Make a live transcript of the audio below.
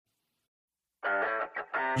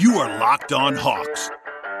You are Locked On Hawks,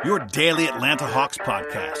 your daily Atlanta Hawks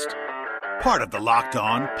podcast. Part of the Locked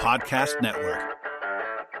On Podcast Network.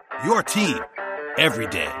 Your team every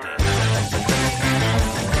day.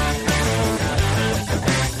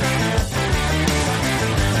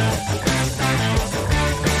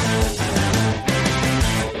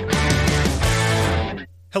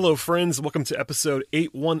 Hello, friends. Welcome to episode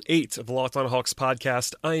 818 of the Locked On Hawks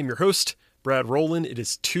podcast. I am your host, Brad Rowland. It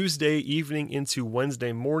is Tuesday evening into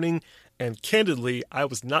Wednesday morning, and candidly, I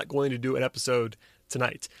was not going to do an episode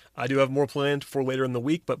tonight. I do have more planned for later in the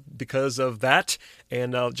week, but because of that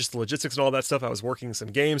and just the logistics and all that stuff, I was working some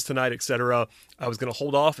games tonight, etc. I was going to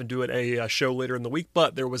hold off and do a show later in the week,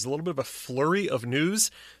 but there was a little bit of a flurry of news,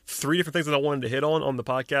 3 different things that I wanted to hit on the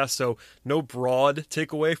podcast, so no broad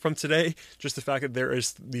takeaway from today, just the fact that there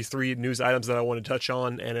is these 3 news items that I want to touch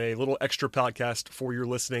on and a little extra podcast for your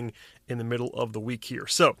listening in the middle of the week here.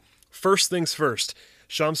 So, first things first.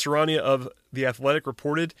 Shams Charania of The Athletic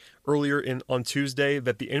reported earlier on Tuesday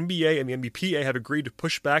that the NBA and the NBPA have agreed to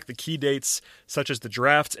push back the key dates such as the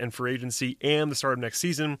draft and free agency and the start of next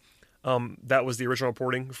season. That was the original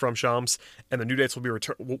reporting from Shams, and the new dates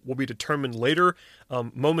will be determined later.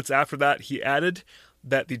 Moments after that, he added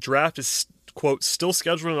that the draft is, quote, still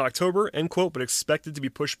scheduled in October, end quote, but expected to be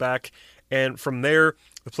pushed back. And from there,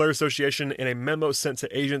 the Player Association, in a memo sent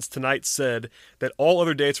to agents tonight, said that all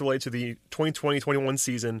other dates related to the 2020-21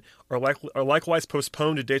 season are likewise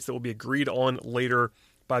postponed to dates that will be agreed on later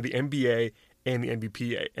by the NBA and the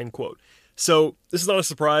NBPA, end quote. So this is not a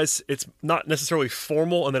surprise. It's not necessarily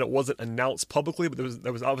formal and that it wasn't announced publicly, but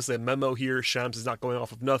there was obviously a memo here. Shams is not going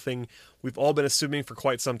off of nothing. We've all been assuming for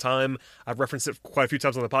quite some time. I've referenced it quite a few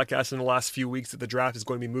times on the podcast in the last few weeks that the draft is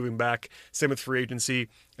going to be moving back. Same with free agency.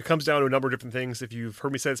 It comes down to a number of different things. If you've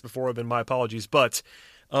heard me say this before, then my apologies. But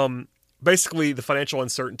basically, the financial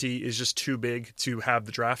uncertainty is just too big to have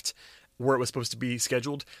the draft where it was supposed to be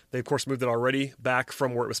scheduled. They, of course, moved it already back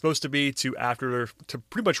from where it was supposed to be to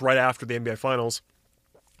pretty much right after the NBA Finals.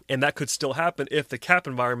 And that could still happen if the cap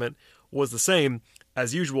environment was the same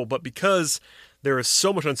as usual. But because there is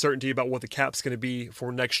so much uncertainty about what the cap's going to be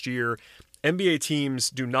for next year, NBA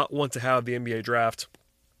teams do not want to have the NBA draft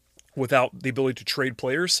without the ability to trade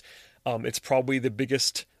players. It's probably the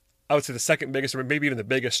biggest, I would say the second biggest, or maybe even the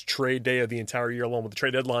biggest trade day of the entire year, along with the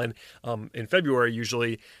trade deadline in February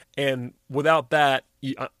usually. And without that,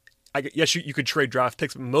 yes, you could trade draft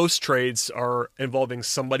picks, but most trades are involving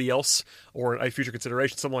somebody else or a future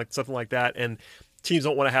consideration, something like that. And teams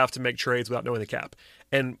don't want to have to make trades without knowing the cap.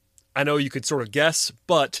 And I know you could sort of guess,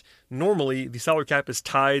 but normally the salary cap is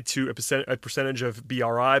tied to a percentage of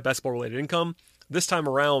BRI, basketball-related income. This time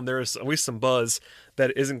around, there is at least some buzz that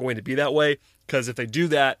it isn't going to be that way, because if they do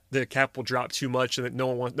that, the cap will drop too much, and no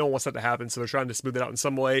one wants that to happen. So they're trying to smooth it out in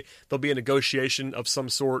some way. There'll be a negotiation of some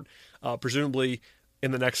sort, presumably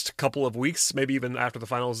in the next couple of weeks, maybe even after the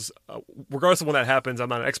finals. Regardless of when that happens, I'm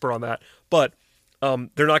not an expert on that, but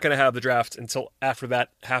they're not going to have the draft until after that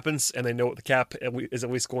happens, and they know what the cap is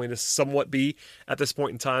at least going to somewhat be at this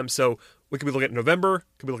point in time. So we could be looking at November,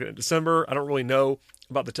 could be looking at December. I don't really know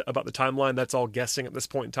about the timeline. That's all guessing at this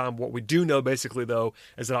point in time. What we do know, basically, though,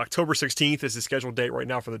 is that October 16th is the scheduled date right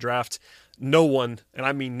now for the draft. No one, and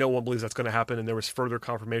I mean no one, believes that's going to happen, and there was further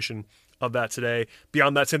confirmation of that today.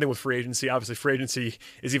 Beyond that, same thing with free agency. Obviously, free agency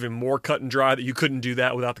is even more cut and dry, that you couldn't do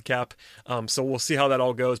that without the cap. So we'll see how that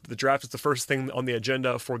all goes. But the draft is the first thing on the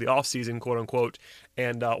agenda for the offseason, quote unquote.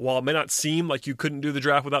 And while it may not seem like you couldn't do the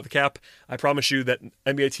draft without the cap, I promise you that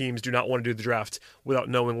NBA teams do not want to do the draft without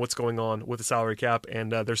knowing what's going on with the salary cap.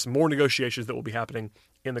 And there's some more negotiations that will be happening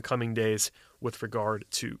in the coming days with regard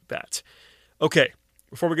to that. Okay.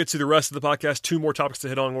 Before we get to the rest of the podcast, 2 more topics to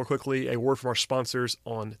hit on more quickly. A word from our sponsors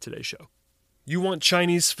on today's show. You want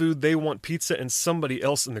Chinese food, they want pizza, and somebody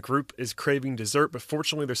else in the group is craving dessert, but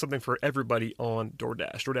fortunately there's something for everybody on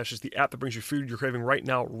DoorDash. DoorDash is the app that brings you food you're craving right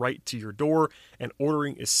now, right to your door, and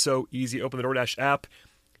ordering is so easy. Open the DoorDash app,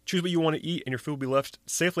 choose what you want to eat, and your food will be left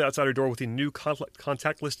safely outside your door with a new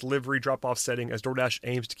contactless delivery drop-off setting as DoorDash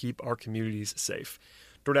aims to keep our communities safe.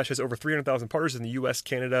 DoorDash has over 300,000 partners in the U.S.,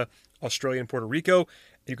 Canada, Australia, and Puerto Rico.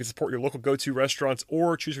 You can support your local go-to restaurants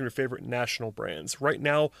or choose from your favorite national brands. Right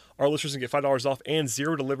now, our listeners can get $5 off and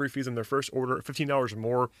 0 delivery fees on their first order of $15 or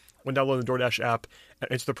more when downloading the DoorDash app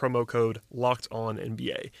and enter the promo code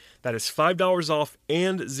LOCKEDONNBA. That is $5 off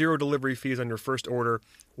and 0 delivery fees on your first order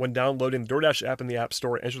when downloading the DoorDash app in the App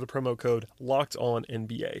Store. Enter the promo code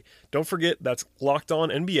LOCKEDONNBA. Don't forget, that's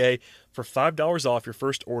LOCKEDONNBA for $5 off your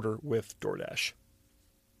first order with DoorDash.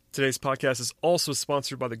 Today's podcast is also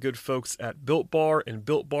sponsored by the good folks at Built Bar, and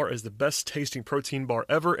Built Bar is the best tasting protein bar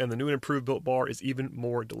ever, and the new and improved Built Bar is even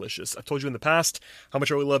more delicious. I've told you in the past how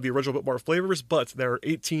much I really love the original Built Bar flavors, but there are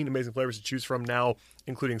 18 amazing flavors to choose from now,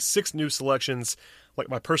 including 6 new selections, like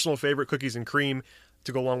my personal favorite, cookies and cream,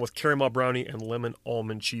 to go along with caramel brownie and lemon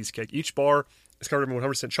almond cheesecake. Each bar is covered in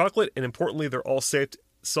 100% chocolate, and importantly, they're all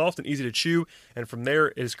soft and easy to chew, and from there,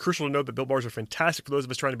 it is crucial to note that Built Bars are fantastic for those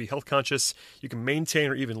of us trying to be health conscious. You can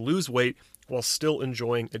maintain or even lose weight while still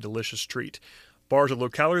enjoying a delicious treat. Bars are low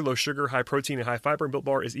calorie, low sugar, high protein, and high fiber, and Built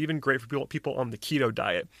Bar is even great for people on the keto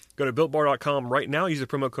diet. Go to BuiltBar.com right now, use the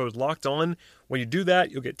promo code LOCKEDON. When you do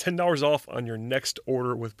that, you'll get $10 off on your next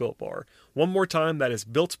order with Built Bar. One more time, that is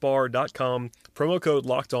BuiltBar.com, promo code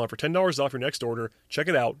LOCKEDON for $10 off your next order. Check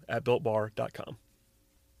it out at BuiltBar.com.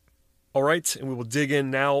 All right, and we will dig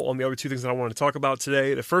in now on the other 2 things that I want to talk about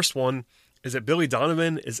today. The first one is that Billy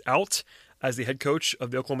Donovan is out as the head coach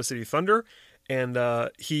of the Oklahoma City Thunder, and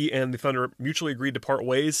he and the Thunder mutually agreed to part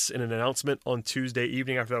ways in an announcement on Tuesday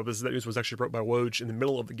evening after that news was actually broke by Woj in the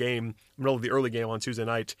middle of the early game on Tuesday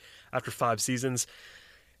night after 5 seasons.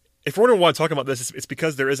 If you're wondering why I'm talking about this, it's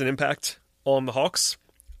because there is an impact on the Hawks.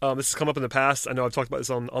 This has come up in the past. I know I've talked about this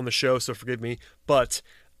on the show, so forgive me, but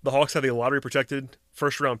the Hawks have a lottery-protected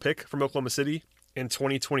first-round pick from Oklahoma City in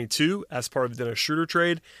 2022 as part of the Dennis Schroeder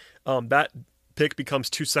trade. That pick becomes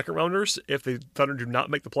 2 second-rounders if the Thunder do not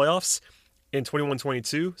make the playoffs in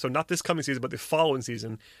 21-22. So not this coming season, but the following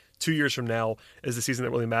season, 2 years from now, is the season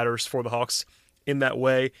that really matters for the Hawks in that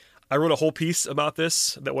way. I wrote a whole piece about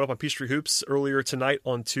this that went up on Peachtree Hoops earlier tonight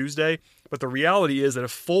on Tuesday. But the reality is that a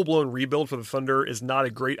full-blown rebuild for the Thunder is not a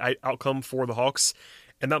great outcome for the Hawks.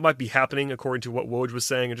 And that might be happening according to what Woj was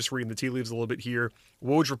saying, and just reading the tea leaves a little bit here.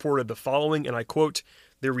 Woj reported the following, and I quote,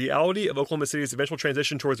 "The reality of Oklahoma City's eventual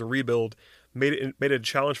transition towards a rebuild made it a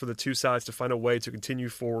challenge for the 2 sides to find a way to continue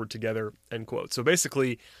forward together," end quote. So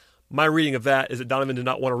basically, my reading of that is that Donovan did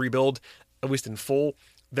not want to rebuild, at least in full.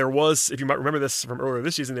 There was, if you might remember this from earlier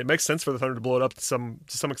this season, it makes sense for the Thunder to blow it up to some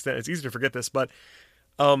extent. It's easy to forget this, but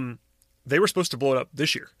they were supposed to blow it up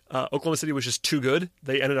this year. Oklahoma City was just too good.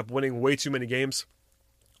 They ended up winning way too many games.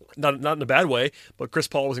 Not in a bad way, but Chris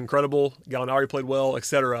Paul was incredible. Gallinari played well,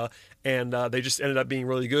 etc. And they just ended up being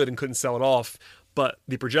really good and couldn't sell it off. But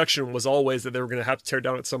the projection was always that they were going to have to tear it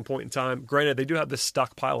down at some point in time. Granted, they do have this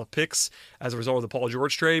stockpile of picks as a result of the Paul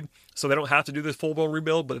George trade, so they don't have to do this full-blown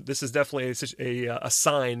rebuild, but this is definitely a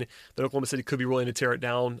sign that Oklahoma City could be willing to tear it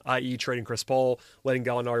down, i.e. trading Chris Paul, letting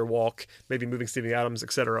Gallinari walk, maybe moving Steven Adams,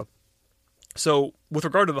 etc. So with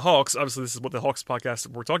regard to the Hawks, obviously this is what the Hawks podcast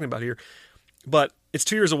we're talking about here, but it's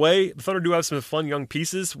 2 years away. The Thunder do have some fun young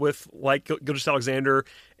pieces with like Gilgeous-Alexander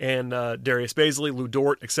and Darius Bazley, Lou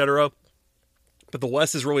Dort, etc. But the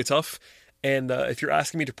West is really tough. And if you're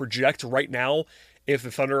asking me to project right now if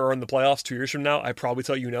the Thunder are in the playoffs 2 years from now, I'd probably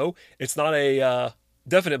tell you no. It's not a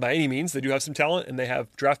definite by any means. They do have some talent and they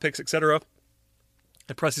have draft picks, etc.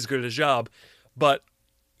 And Presti's good at his job. But,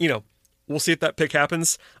 we'll see if that pick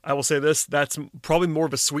happens. I will say this, that's probably more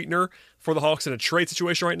of a sweetener for the Hawks in a trade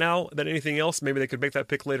situation right now than anything else. Maybe they could make that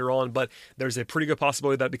pick later on, but there's a pretty good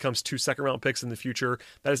possibility that becomes 2 second-round picks in the future.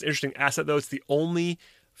 That is an interesting asset, though. It's the only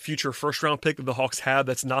future first-round pick that the Hawks have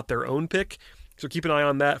that's not their own pick. So keep an eye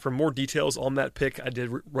on that. For more details on that pick, I did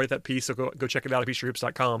write that piece, so go check it out at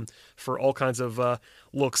PeachtreeHoops.com for all kinds of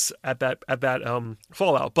looks at that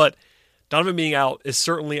fallout. But Donovan being out is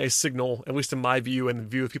certainly a signal, at least in my view and the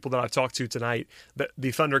view of people that I've talked to tonight, that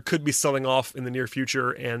the Thunder could be selling off in the near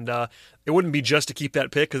future. And it wouldn't be just to keep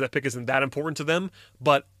that pick because that pick isn't that important to them.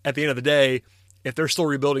 But at the end of the day, if they're still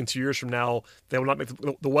rebuilding 2 years from now, they will not make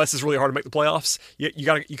the West is really hard to make the playoffs. You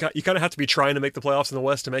kind of have to be trying to make the playoffs in the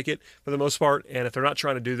West to make it for the most part. And if they're not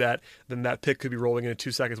trying to do that, then that pick could be rolling in 2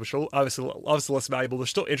 seconds, which are obviously less valuable. There's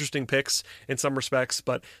still interesting picks in some respects,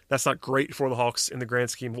 but that's not great for the Hawks in the grand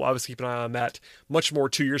scheme. We'll obviously keep an eye on that much more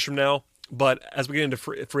 2 years from now. But as we get into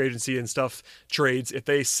free agency and stuff, trades, if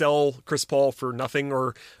they sell Chris Paul for nothing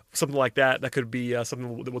or something like that, that could be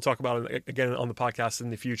something that we'll talk about again on the podcast in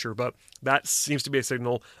the future. But that seems to be a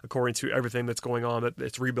signal, according to everything that's going on, that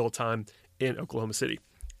it's rebuild time in Oklahoma City.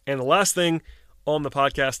 And the last thing on the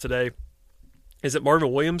podcast today is that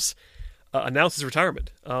Marvin Williams announced his retirement,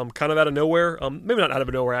 kind of out of nowhere. Maybe not out of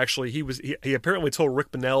nowhere, actually. He apparently told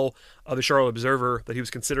Rick Bonnell of the Charlotte Observer that he was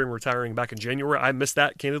considering retiring back in January. I missed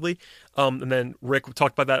that, candidly. And then Rick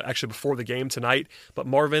talked about that actually before the game tonight. But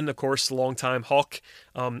Marvin, of course, longtime Hawk,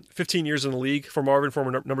 15 years in the league for Marvin,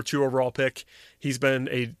 former number 2 overall pick. He's been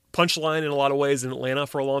a punchline in a lot of ways in Atlanta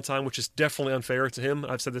for a long time, which is definitely unfair to him.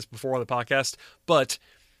 I've said this before on the podcast. But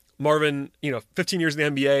Marvin, 15 years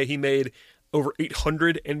in the NBA, he made over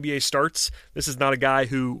 800 NBA starts. This is not a guy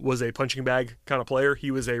who was a punching bag kind of player.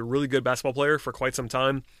 He was a really good basketball player for quite some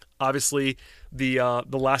time. Obviously, the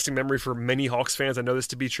lasting memory for many Hawks fans, I know this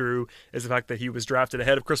to be true, is the fact that he was drafted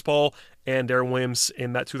ahead of Chris Paul and Deron Williams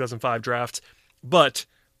in that 2005 draft. But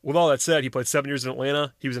with all that said, he played 7 years in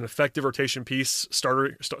Atlanta. He was an effective rotation piece,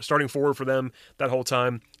 starting forward for them that whole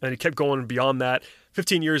time, and he kept going beyond that.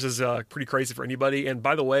 15 years is pretty crazy for anybody. And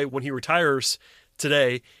by the way, when he retires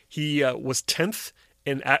today, he was 10th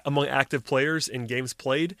among active players in games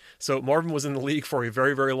played. So Marvin was in the league for a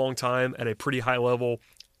very, very long time at a pretty high level.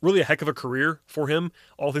 Really a heck of a career for him,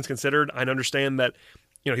 all things considered. I understand that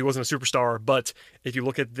he wasn't a superstar, but if you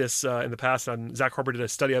look at this in the past, and Zach Harper did a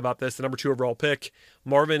study about this, the number 2 overall pick,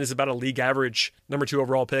 Marvin is about a league average number 2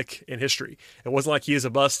 overall pick in history. It wasn't like he is a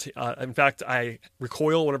bust. In fact, I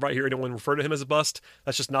recoil whenever I hear anyone refer to him as a bust.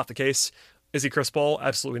 That's just not the case. Is he Chris Paul?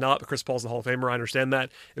 Absolutely not, but Chris Paul's the Hall of Famer. I understand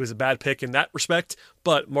that. It was a bad pick in that respect,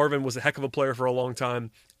 but Marvin was a heck of a player for a long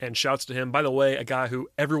time, and shouts to him. By the way, a guy who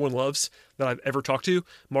everyone loves that I've ever talked to.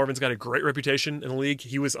 Marvin's got a great reputation in the league.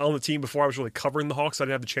 He was on the team before I was really covering the Hawks, so I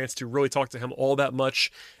didn't have the chance to really talk to him all that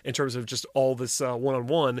much in terms of just all this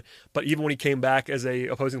one-on-one, but even when he came back as a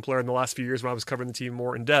opposing player in the last few years when I was covering the team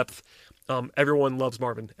more in depth, everyone loves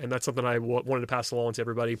Marvin, and that's something I wanted to pass along to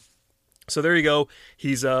everybody. So there you go.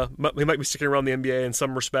 He might be sticking around the NBA in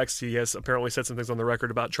some respects. He has apparently said some things on the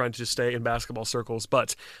record about trying to just stay in basketball circles.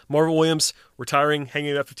 But Marvin Williams retiring,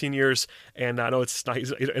 hanging it up 15 years, and I know he's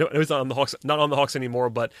not on the Hawks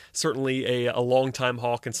anymore, but certainly a longtime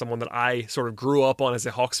Hawk and someone that I sort of grew up on as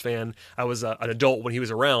a Hawks fan. I was an adult when he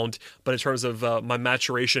was around, but in terms of my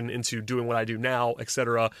maturation into doing what I do now,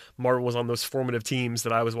 etc., Marvin was on those formative teams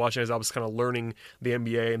that I was watching as I was kind of learning the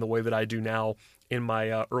NBA in the way that I do now in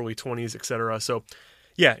my early 20s, etc. So,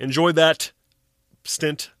 yeah, enjoyed that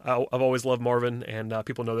stint. I've always loved Marvin, and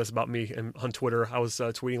people know this about me and on Twitter. I was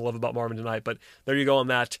tweeting love about Marvin tonight, but there you go on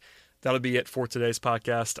that. That'll be it for today's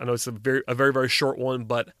podcast. I know it's a very, very short one,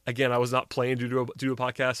 but again, I was not planning to do a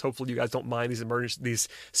podcast. Hopefully, you guys don't mind these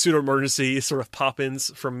pseudo-emergency sort of pop-ins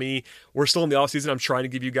from me. We're still in the off season. I'm trying to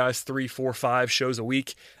give you guys 3, 4, 5 shows a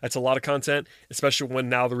week. That's a lot of content, especially when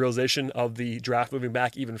now the realization of the draft moving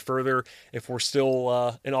back even further. If we're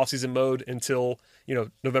still in off-season mode until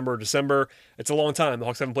November or December, it's a long time. The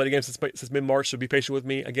Hawks haven't played a game since mid-March, so be patient with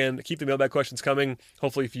me. Again, keep the mailbag questions coming.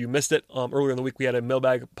 Hopefully, if you missed it, earlier in the week, we had a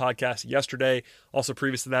mailbag podcast yesterday. Also,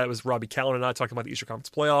 previous to that, it was Robbie Callan and I talking about the Eastern Conference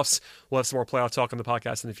playoffs. We'll have some more playoff talk on the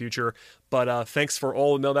podcast in the future. But thanks for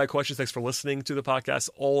all the mailbag questions. Thanks for listening to the podcast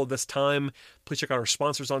all of this time. Please check out our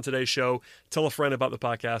sponsors on today's show. Tell a friend about the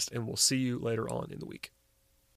podcast, and we'll see you later on in the week.